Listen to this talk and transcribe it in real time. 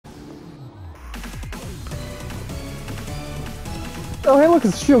Oh, hey, look,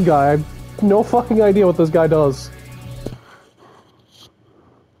 it's Shield Guy. I have no fucking idea what this guy does.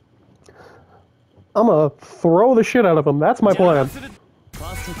 I'm gonna throw the shit out of him. That's my plan.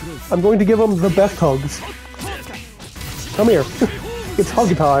 I'm going to give him the best hugs. Come here. It's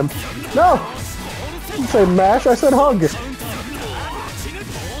hug time. No! I didn't say mash, I said hug.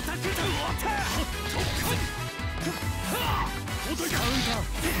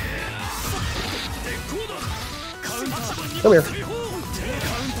 Come here.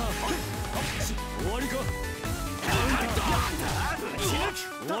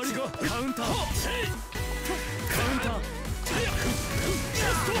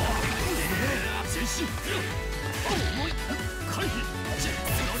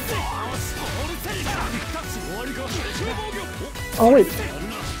 Oh, wait.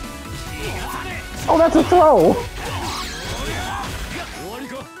 Oh, that's a throw!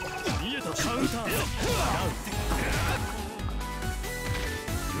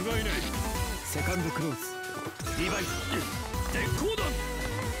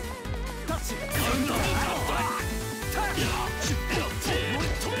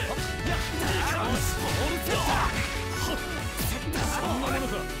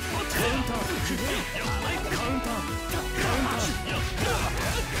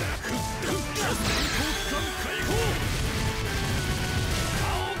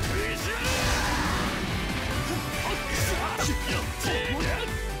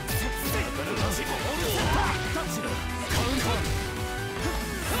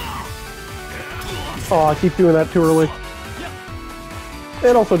 Oh, I keep doing that too early.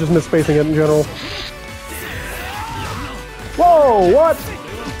 And also just misspacing it in general. Whoa, what?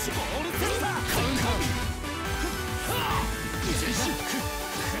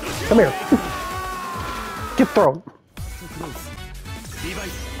 Come here. Get thrown.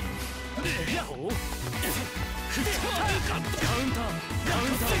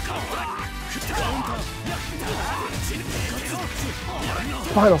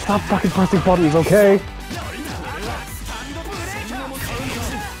 Final, stop fucking pressing buttons, okay?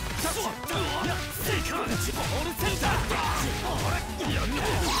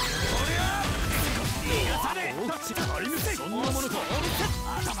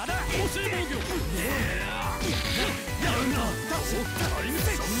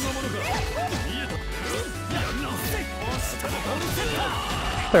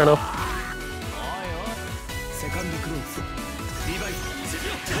 Fair enough.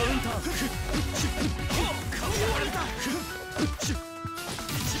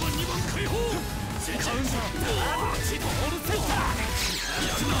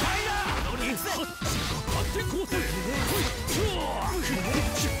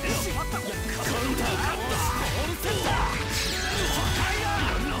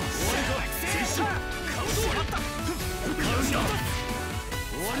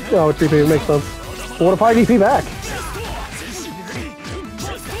 Oh, DP makes sense. But what if I DP back?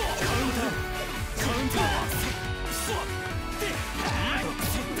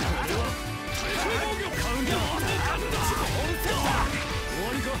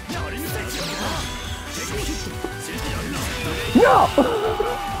 No!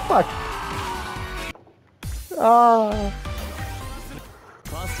 Fuck. Ah.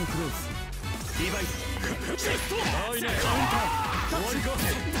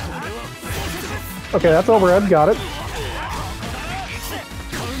 Okay, that's overhead. Got it.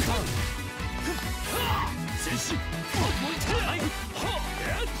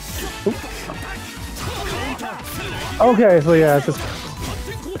 Oop. Okay, so yeah, it's just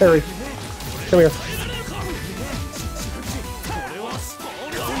parry. Come here.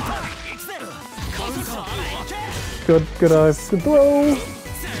 Good good throw.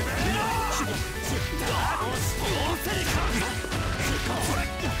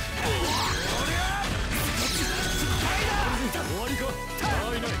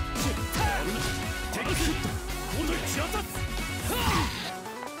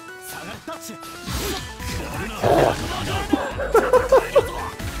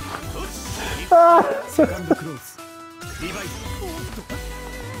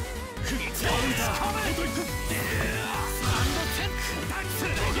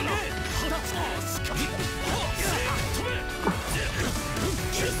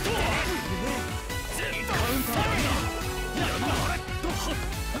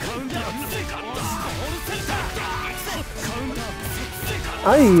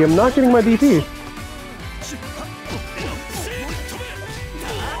 I am not getting my DP.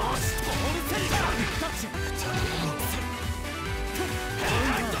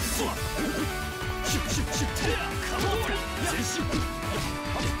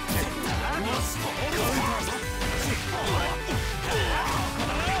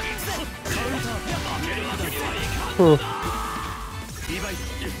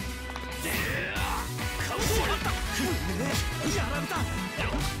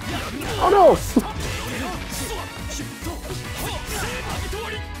 Oh no!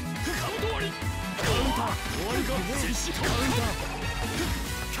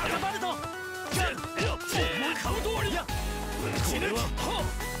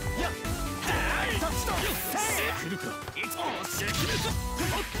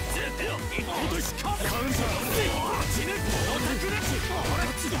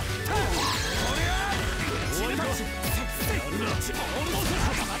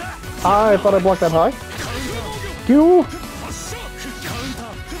 I thought I blocked that high. You.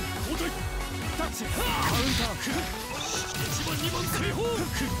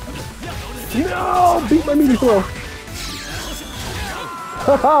 No! Beat my meaty throw.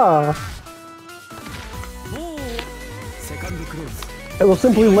 Haha! I will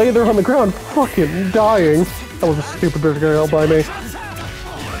simply lay there on the ground, fucking dying. That was a stupid bit of girl by me.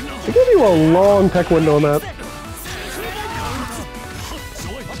 They gave you a long tech window on that.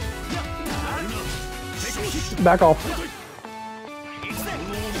 Back off.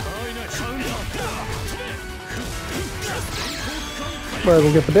 Might as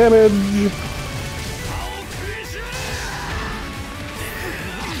well get the damage.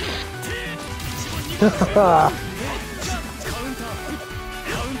 Haha.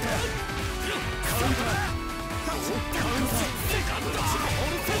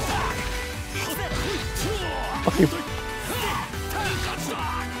 Fuck you.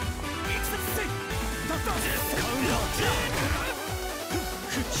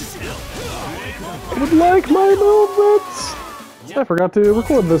 I would like my movements! I forgot to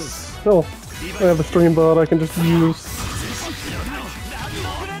record this. Oh, I have a stream bot I can just use.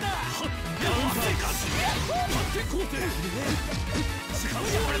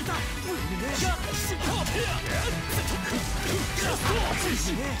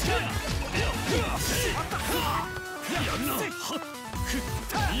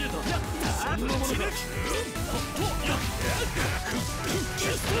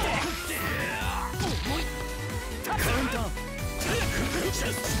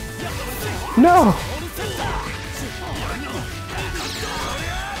 No!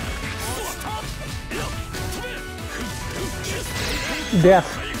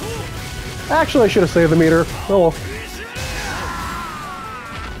 Death. Actually, I should have saved the meter. Oh well.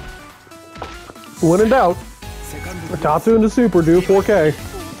 When in doubt, Tatsu into Super do 4K.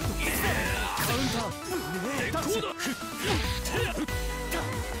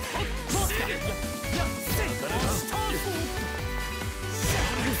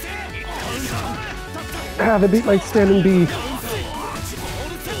 Ah, they beat my standing B.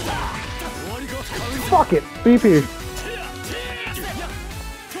 Fuck it, BP.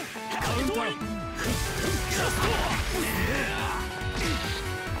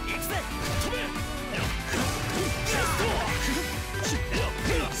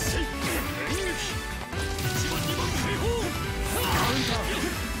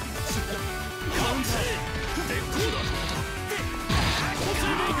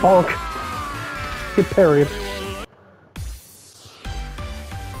 Bonk. Get parried.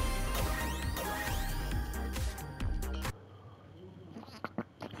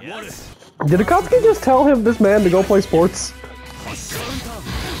 Did Akatsuki just tell him, this man, to go play sports?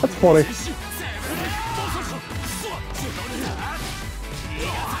 That's funny.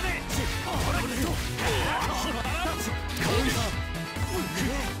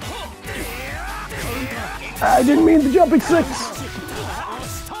 I didn't mean the jumping six!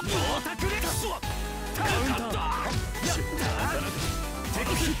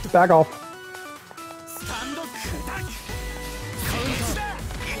 Back off.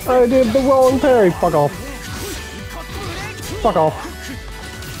 I did the wrong parry. Fuck off. Fuck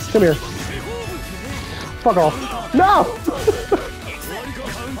off. Come here. Fuck off. No!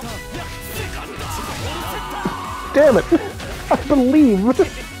 Damn it! I believe.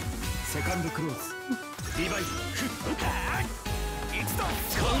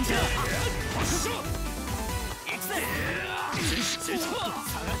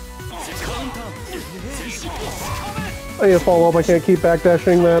 I need to follow up. I can't keep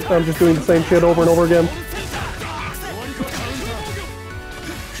backdashing that. I'm just doing the same shit over and over again.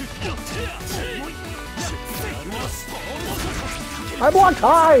 I blocked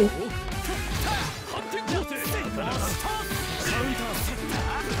high!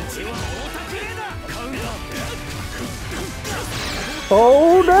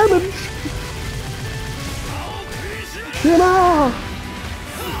 Oh, damage! Shina!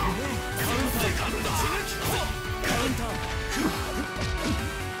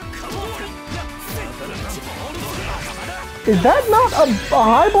 Is that not a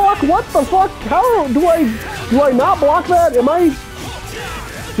high block? What the fuck? How do I not block that? Am I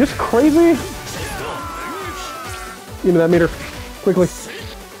just crazy? Give me that meter, quickly.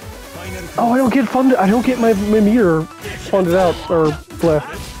 Oh, I don't get funded. I don't get my meter funded out or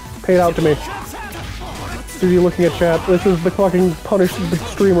paid out to me. Are you looking at chat? This is the fucking punished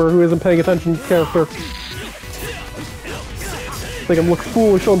streamer who isn't paying attention character. I think I'm looking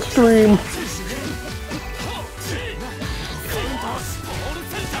foolish on stream.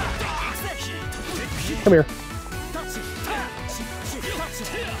 Come here.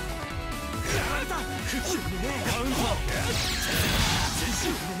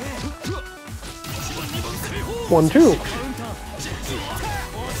 One, two.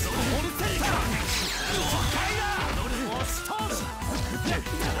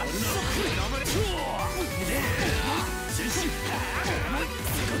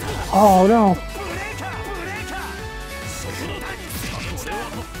 Oh no.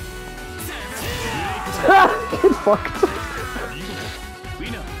 Get fucked.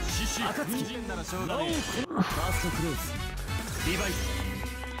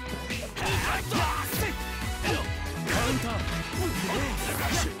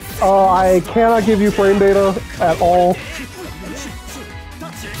 I cannot give you frame data at all.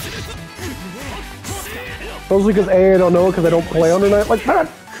 Mostly because A, I don't know it because I don't play on tonight like that.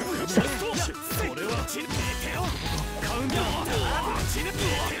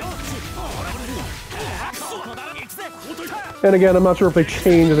 And again, I'm not sure if they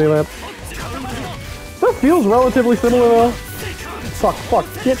changed any of that. That feels relatively similar though. Fuck,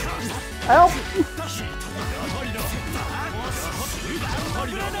 get out!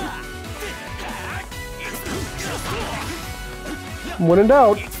 When in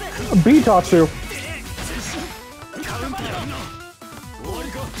doubt, B-Tatsu.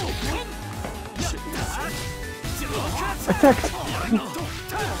 Attacked!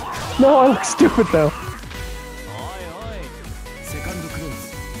 No, I look stupid though.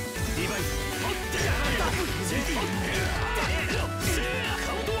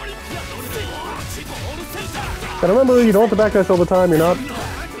 And remember, you don't have to back dash all the time, you're not.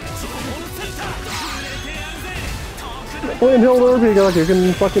 William Hilder, you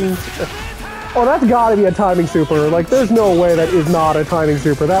can fucking... Oh, that's gotta be a timing super. Like, there's no way that is not a timing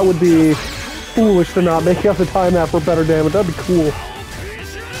super. That would be foolish to not make you have to time that for better damage. That'd be cool.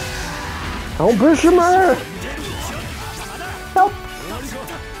 Don't push him there! Help!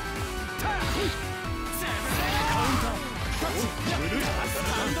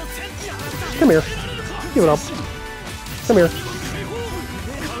 Come here. Give it up. Come here.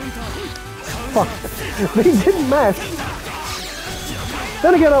 Fuck. They didn't match.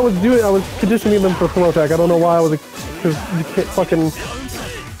 Then again, I was conditioning them for throw attack. I don't know why I was, because you can't fucking,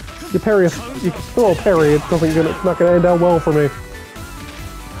 you can throw a parry. It's not gonna end out well for me.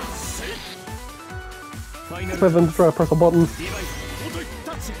 Except then to try to press a button.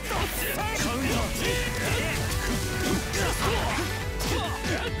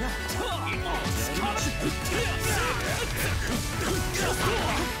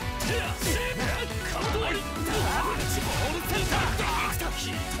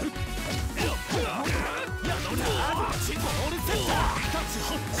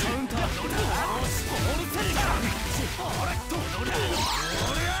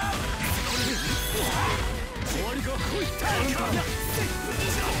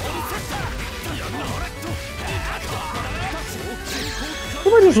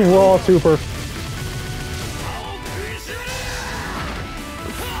 Am I just raw super?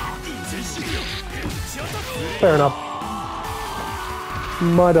 Fair enough.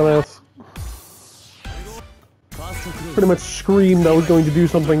 My dumbass. Pretty much screamed I was going to do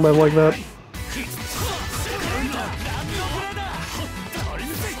something by like that.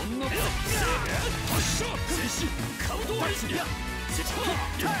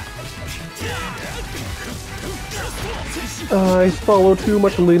 I follow too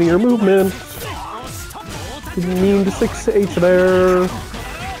much linear movement. Didn't mean to 6H there.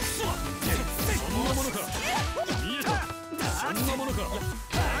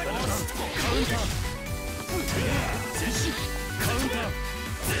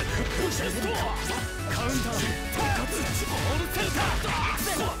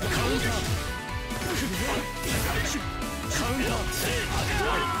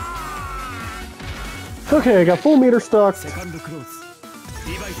 Okay, I got full meter stuck.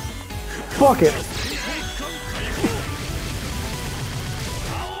 Fuck it.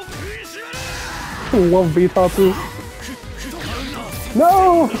 Love B-Tatsu.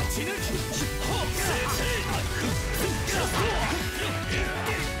 No!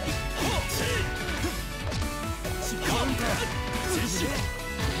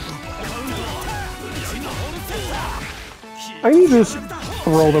 I need to just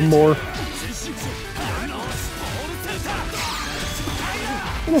throw them more.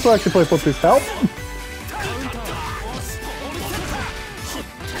 This will actually play football's help.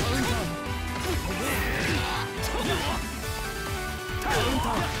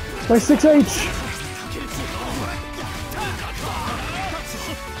 My 6H!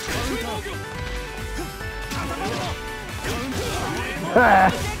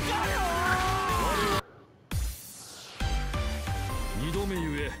 Ah! 2度目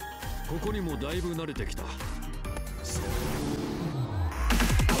ゆえ、ここにもだいぶ慣れてきた。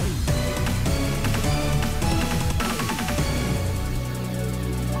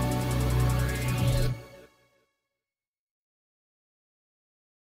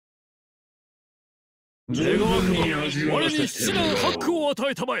願わくば我に七難八苦を与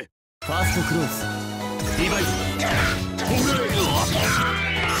えたまえ。ファーストクローズリバイスカウンタ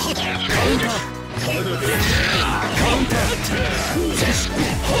ーカウンター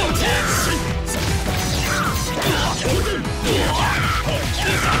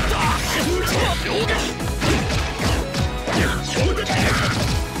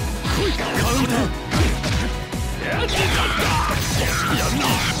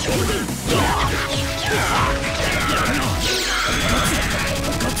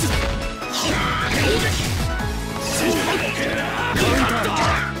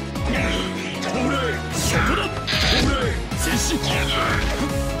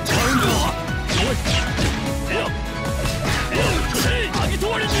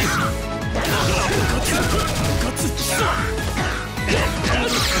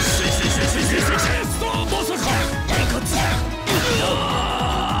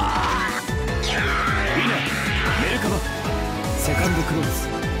セカンドクローズ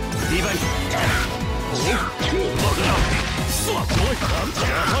リバイス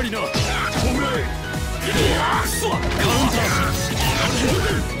やはりなカウ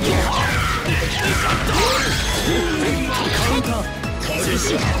ンタージェ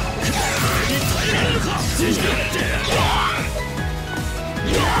シーに耐えられるかジェシー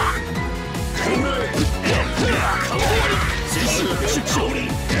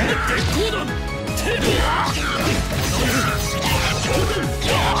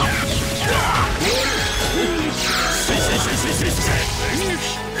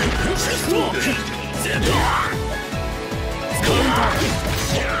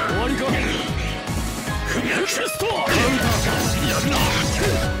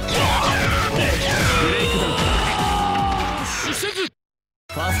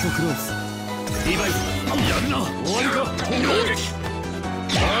ファーストクローズリバイスやるな終わりか攻撃な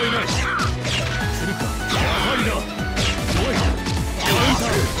いない来るかやはりなおいカウンター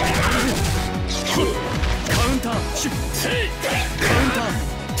カウンターシュッセイカウンター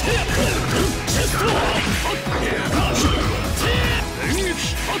テアチェスト演劇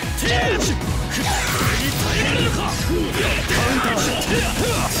テアシュッに耐えられるかカウンターテア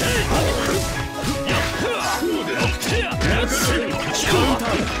セイやっテアカウンター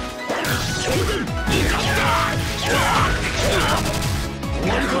終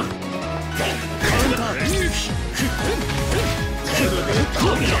わりかカウンター演劇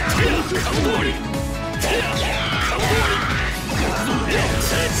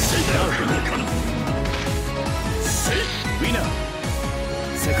ウィナー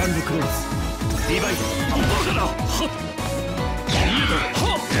セカンドクローズリバイスバカだはっリード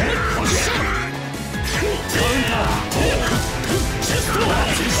はっ発射カウンターチェスト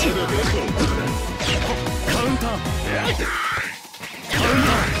カウンター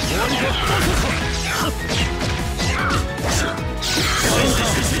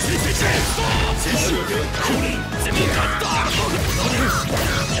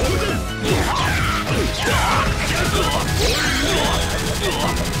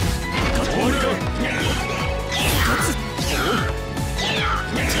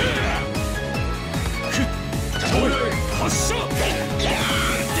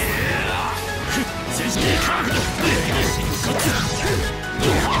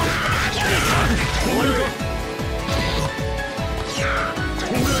終わりかはっ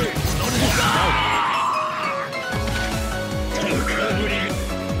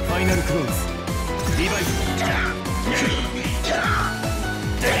ファイナルクローズリバイス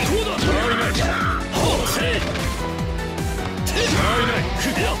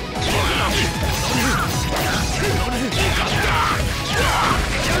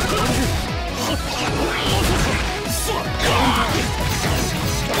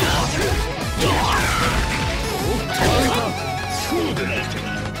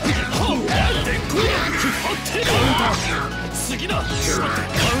次だカウン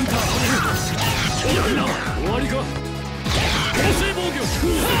ターやるな終わりか防御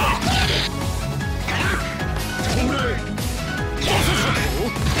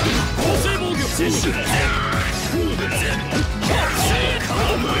構成防御接種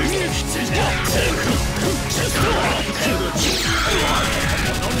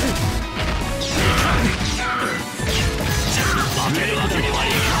負けるわけには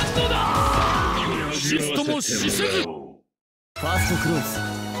いかんのだ。シフトもしせず。ファーストクローズ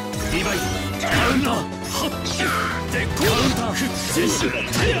リバイカウンターはっでカウンター接種テ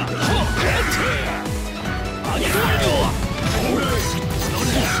ヤはっアニメはカウ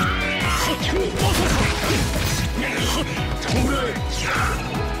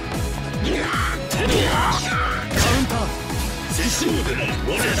ンター接種カ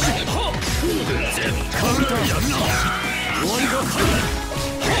ウンターやんな終わりがかい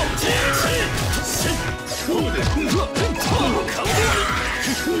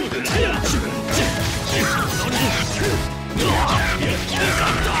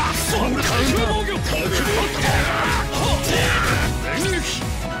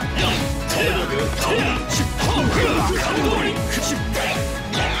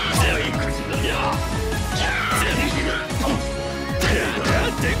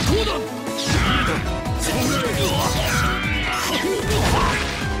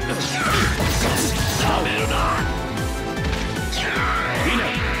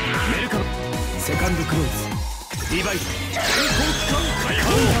セカンドクローズリバイトカウンター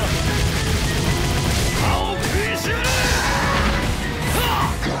歯を食いしめる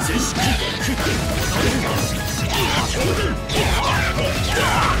接触や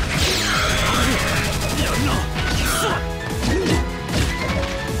るなカ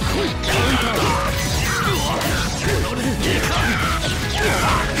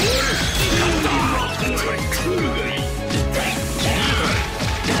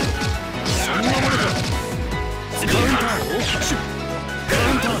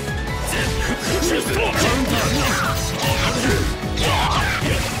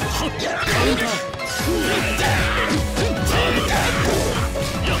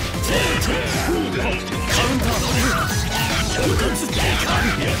ウンター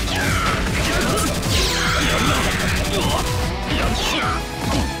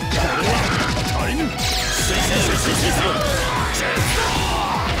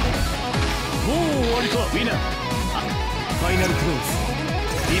もう終わりか。ウィナーファイナルクローズ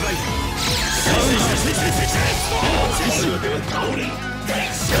リバイトカウンター接触テヤカウンター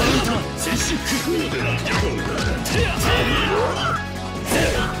接触カウンタ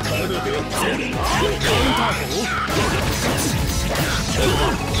ー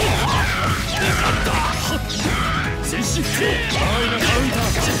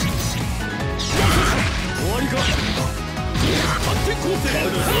終わりか。反転攻勢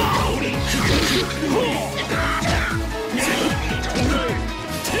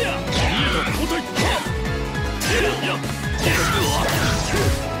テヤ交代テヤや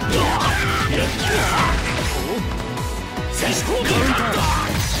接触カウンター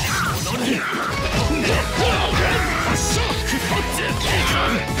発射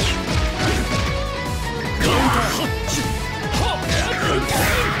カウンター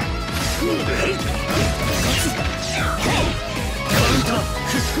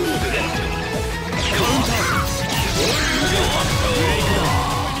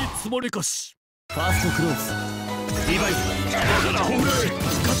つもりかし。ファーストクローズリバイトだから本来勝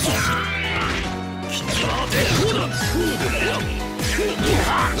つキッザーでこうだ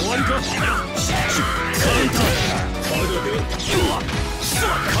終わりか。カウンターカウンター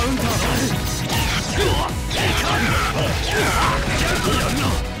やんな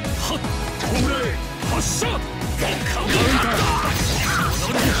はっ本来発射カウンター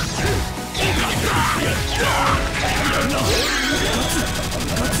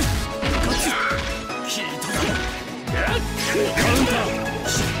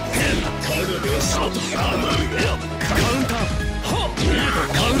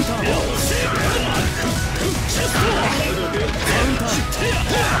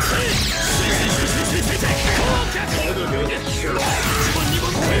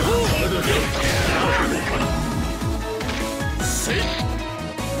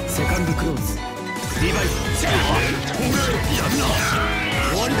セカンドクローズリバイトやんな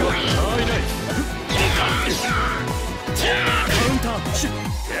終わりか。ないないカウンター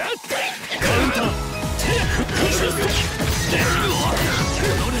カウンターカウンター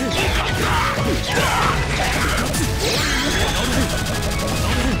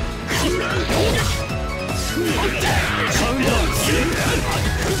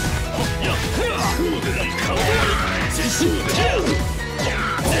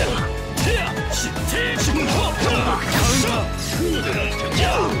ま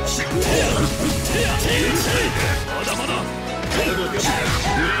だまだブレ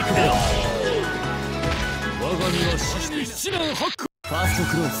イクだよ。我が身は死して七難八苦。ファースト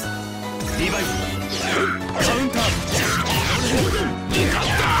クローズリバイブカウンター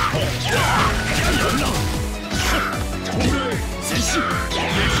前進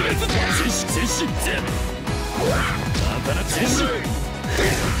激烈前進なかなか前進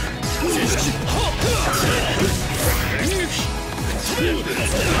前進演劇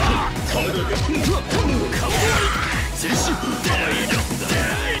前進カ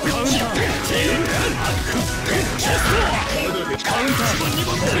ウンターカウンター2番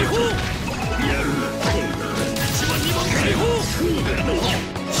解放やるな1番2番解放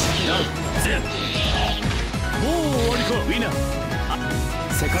もう終わりか。ウィナー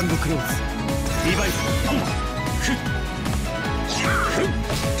セカンドクローズリバイブフッフッ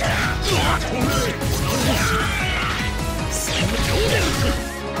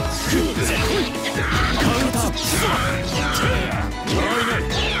カウンター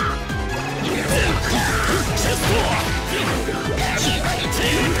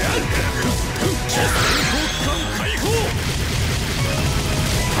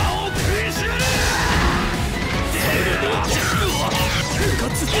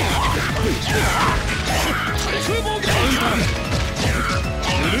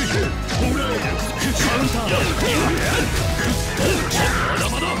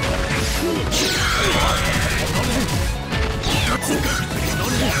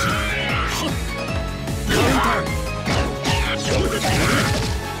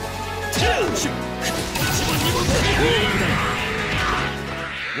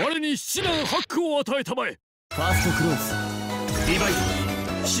我に七難八苦を与えたまえ。ファーストクローズリバイブ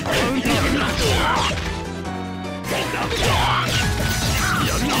カウンター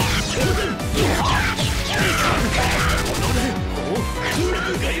やるな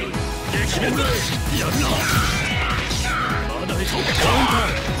激変だやるなまだカウンター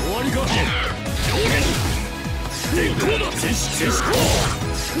終わりか上限電光だ前進カウ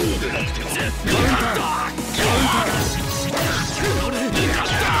ンター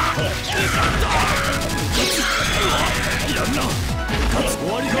やんな終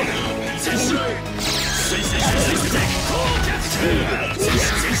わりか前進前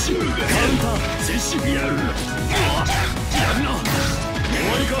進カウンター前進やるな終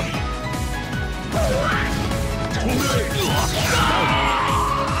わりかウ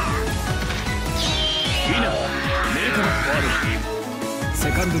ィナーメーカーワールドセ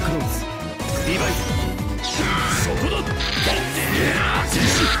カンドクローズリバイブそこだ前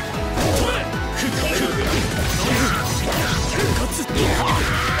進止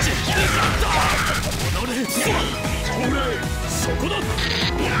めそこだな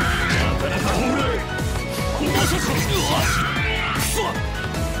かなかまさかクソ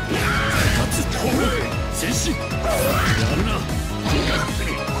前進やるな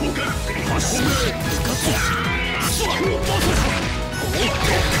発進復活クソまさか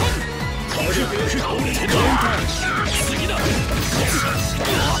カウンター次だ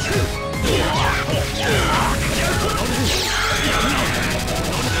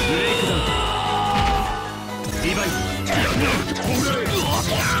リバイ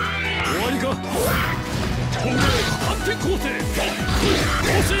終わりか反転攻勢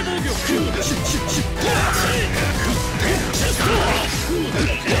攻勢防御前進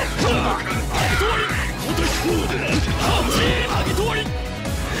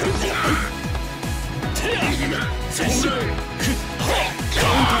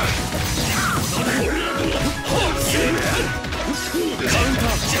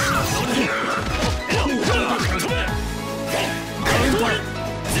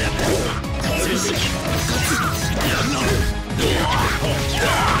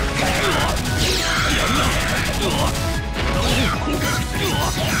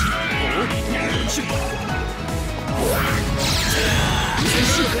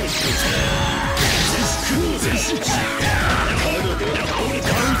カ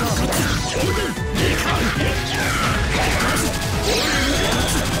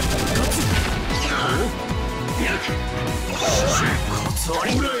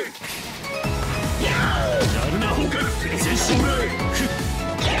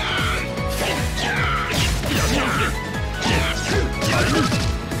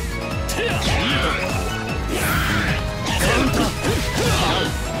ウンター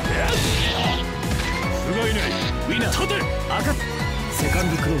セカ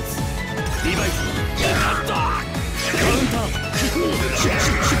ンドクローズリバイブカウンターカ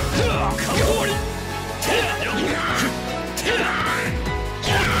ウボーリ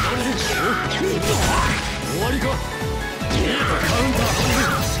終わりか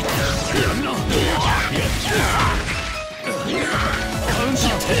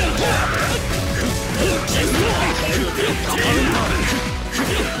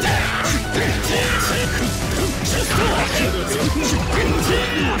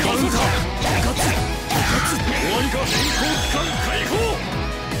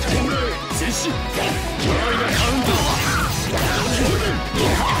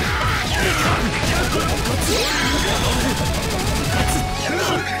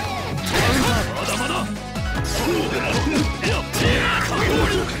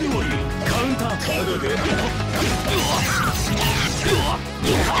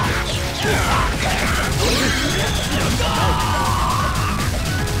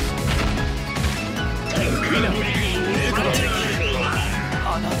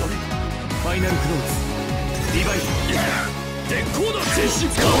ファイナルクローズリバイス絶好だ全身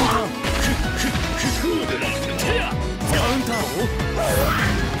カウンターカウンターを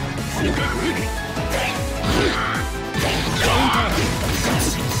カウンター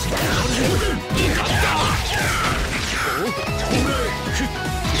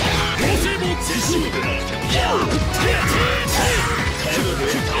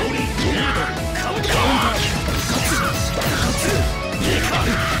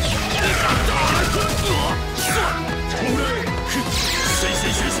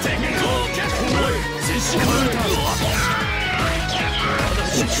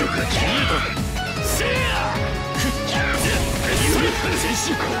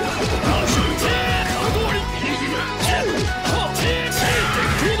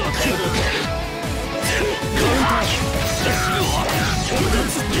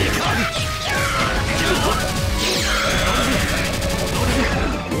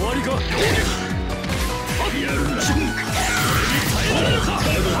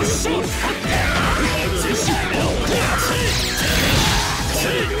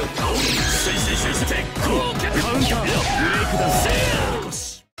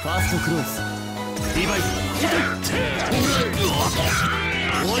ファーストクローズリバイス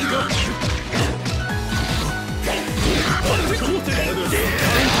終わりか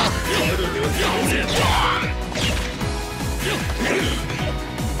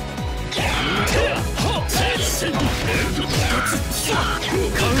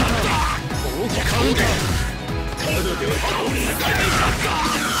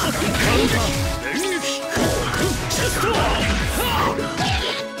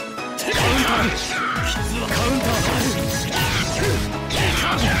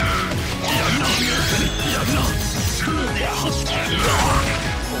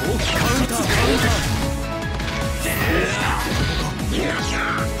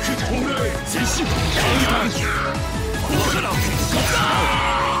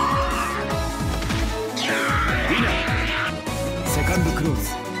セカンドクローズ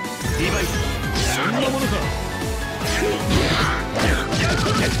リバイスそんなものか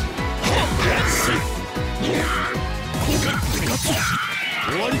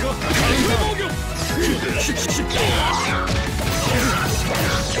終わりか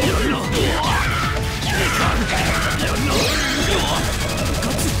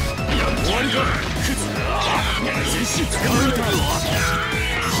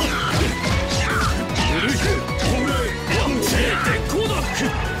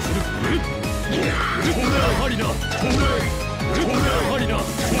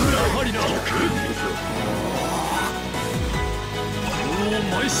防御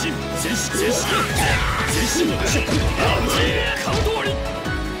邁進全身カウント割り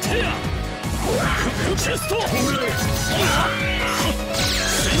テアチェスト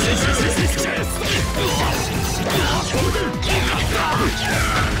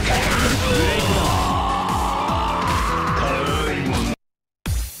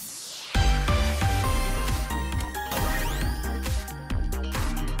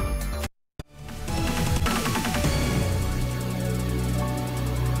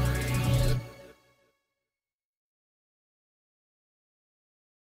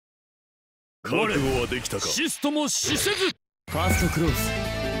覚悟はできたか。シストも死せず。ファーストクローズ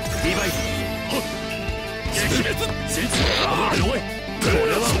リバイス撃滅戦術おいこ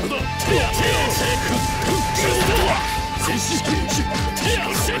れはそこだテア戦士テア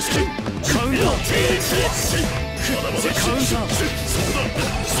戦士カウンターカウンターそこだ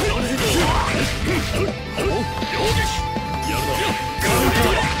両撃やるなカウンタ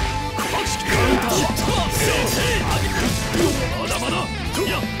ーまだまだ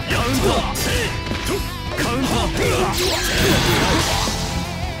カウンター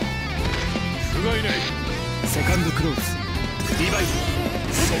不甲斐ないセカンドクローズリバイス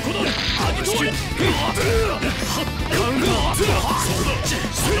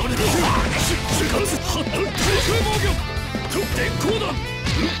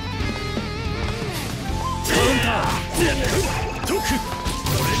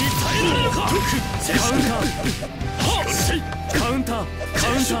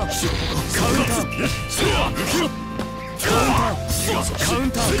カウン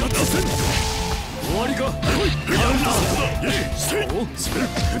ターガッツ終わりかカウンター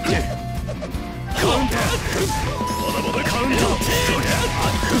カウンターまだまだカウンター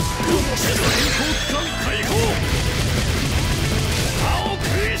解放青食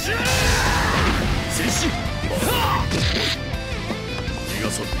いし戦士逃が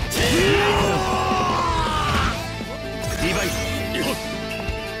そうリヴァイ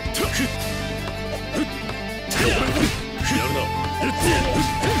トクやるな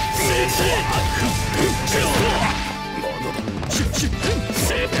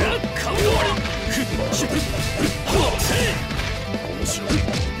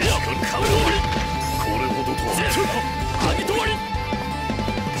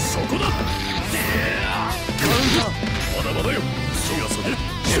そこだカウンターまだまだよそ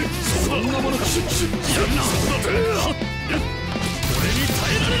んなものかやるな俺に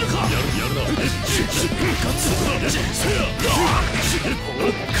耐えられるかやるなガッツカウ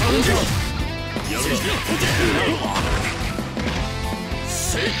ンターやるな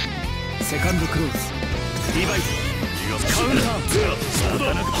セカンドクローズリヴァイトカウンターそう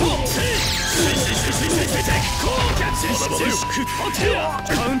だ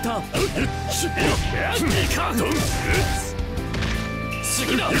カウンター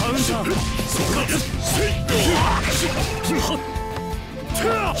次だカウンター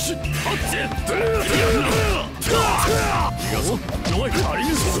おい仮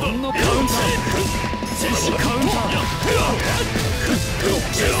にそんなカウンター戦士カウンター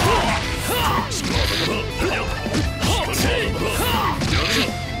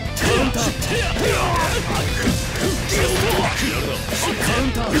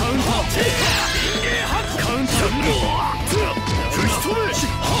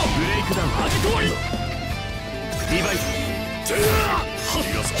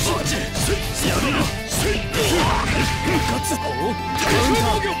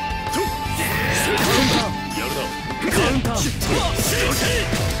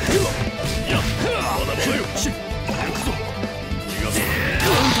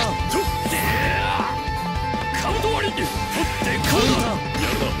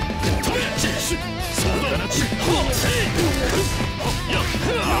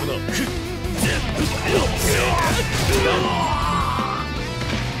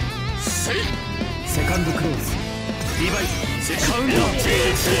セカンドクローズリヴァイトカウンター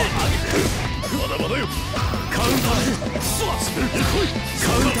まだまだよカウンターカウ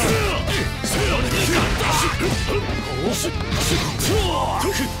ンター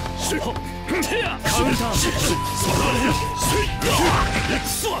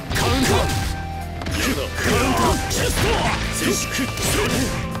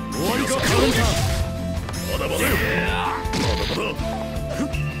終わりかカウンターまだまだよ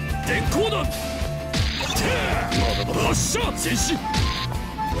電光だ発射戦士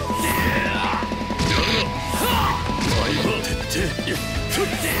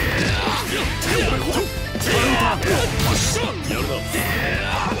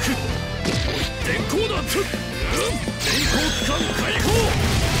電光だ電光機関解放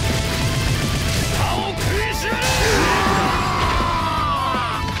青食いしばれ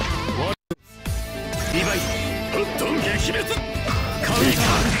リヴァイトドン撃滅カウンター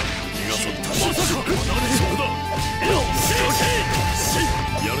まさかそうだ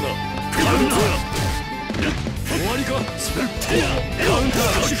やるなカウンター終わりかカウンター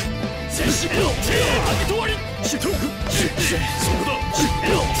戦士終わりそうだ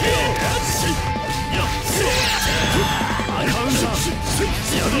カウンター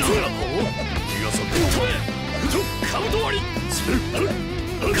やるなカウント終わり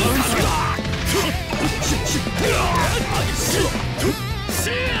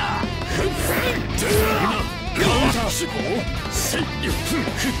カウ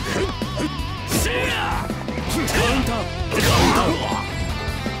ンター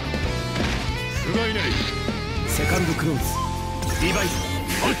不甲斐ないセカンドクローズリヴァイト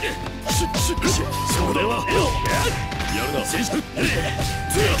それはやるな戦士カウ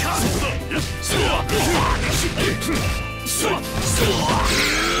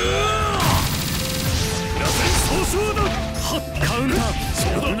ンターそ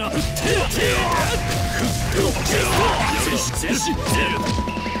うだな戦士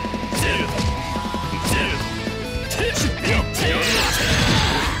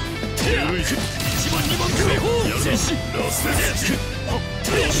1番2番解放前進ラストカ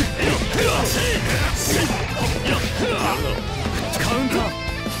ウンターカ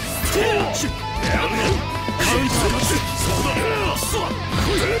ウンターそうだ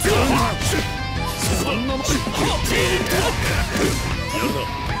そんなもんやるな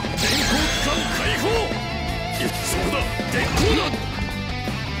電光機関解放そこだ電光だ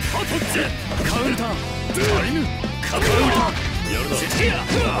あとってカウンターアリヌカウンターやるな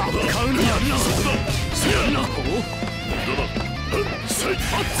カウンターやるなそこだやるなほうどうだせいあ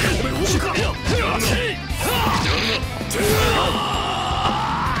って俺欲しいかやるなやるな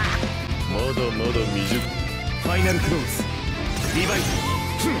まだまだ未熟ファイナルクローズリバイト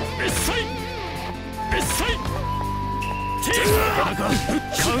エッサイエッサイテーカウンタ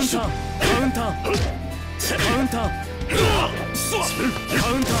ーカウンターカウンター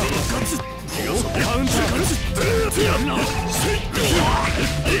カウンターカウンターやるな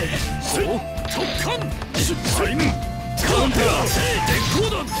そう特艦サインカウンター電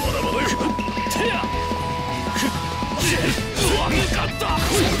光だまだまだテヤ分かった反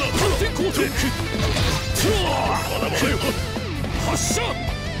転コートまだまだよ発射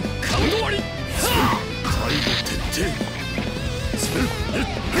カウント割り最後徹底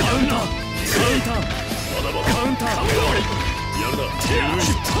カウンターカウンターまだまだカウンターカウント割りやるな電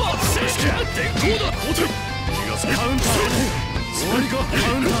光だコートカウンター終わりかカウ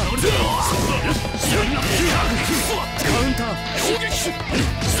ンターやるなカウンター攻撃や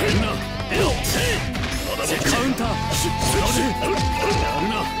るなカウンターやる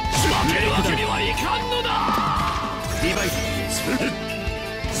な負けるわけにはいかんのだリバイト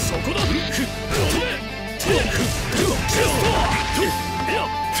そこだ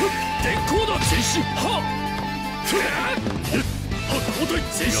電光だ前進は交代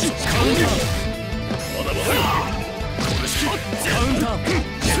前進カウンターまだまだよカウンターカウンター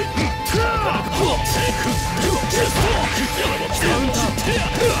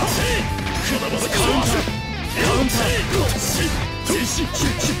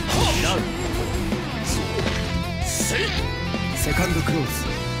セカンドクローズ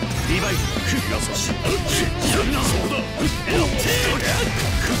リバイトやるなそうだ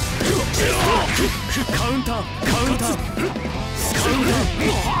カウンターカウンターカウンターカ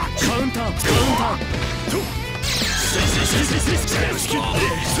ウンターカウンター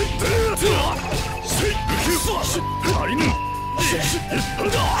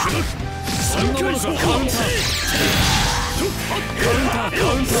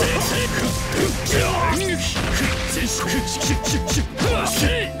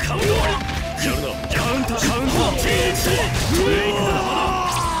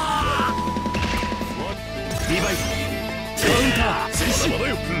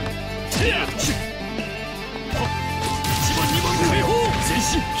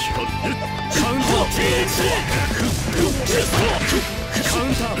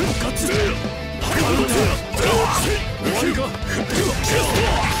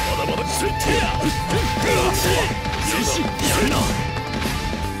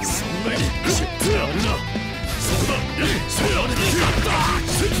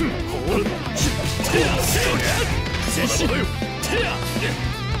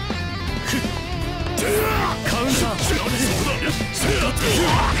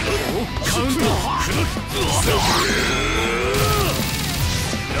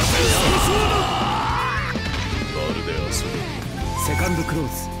セカンドクロー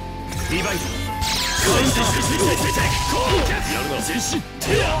ズリバイトカウンターやるな前進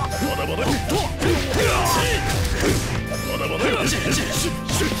まだまだまだまだや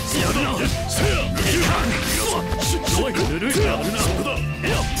るなぬるいやるなそこだ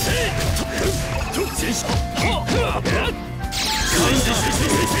前進カウンター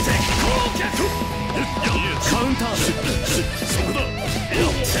カウンターそこだ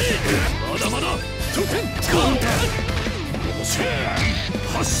まだまだカウンター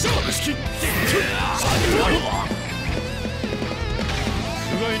発射式不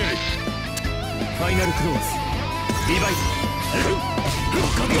甲斐ないファイナルクローズリバイト分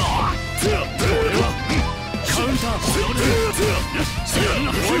かった俺はカウンター終わ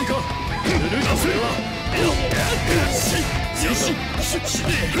りかぬるいなそれは前進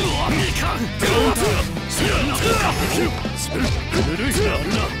みかんカウンターぬるいなる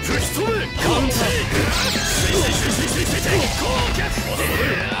な吹き飛べカウンター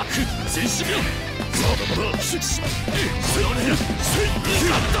前進カ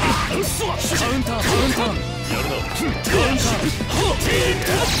ウンターカウンターやるなカウンターカウンタ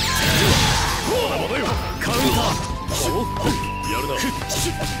ーやるな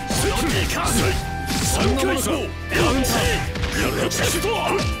3回そうカウンターやるな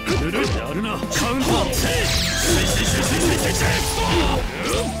ぬるいやるカウンター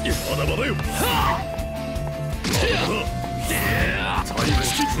まだまだよタイム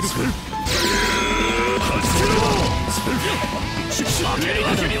スキップする負けるわ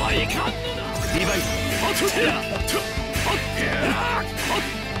けにはいかんのだリバイ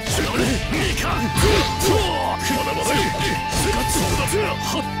まだまだよ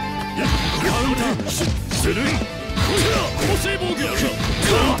カウンターする構成防御カ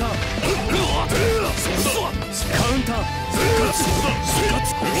ウンターカウン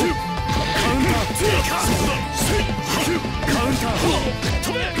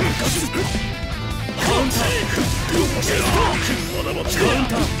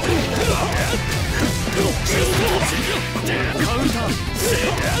ター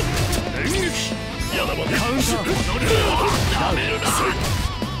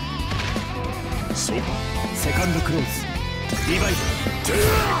セカンドクローズリバイド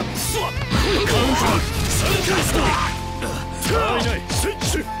カウンターないない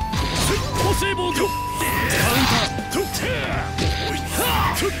構成防御カウンター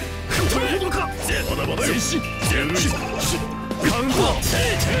まだまだよカウン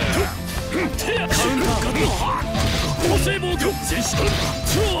ター構成防御前進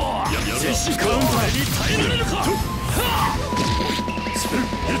カウンターに耐えられるか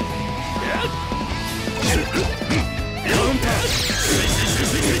カウンター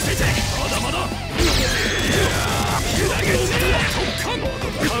まだまだ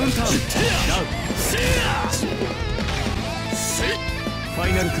カウンターダウンファ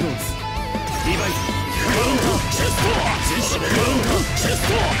イナルクローズリバイドカウンターチェスト前進カウンターチェス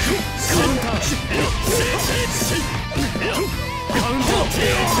トカウンターカウンターカウンタ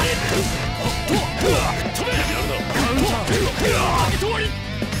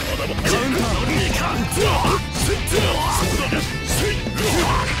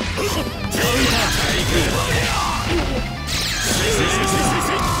ー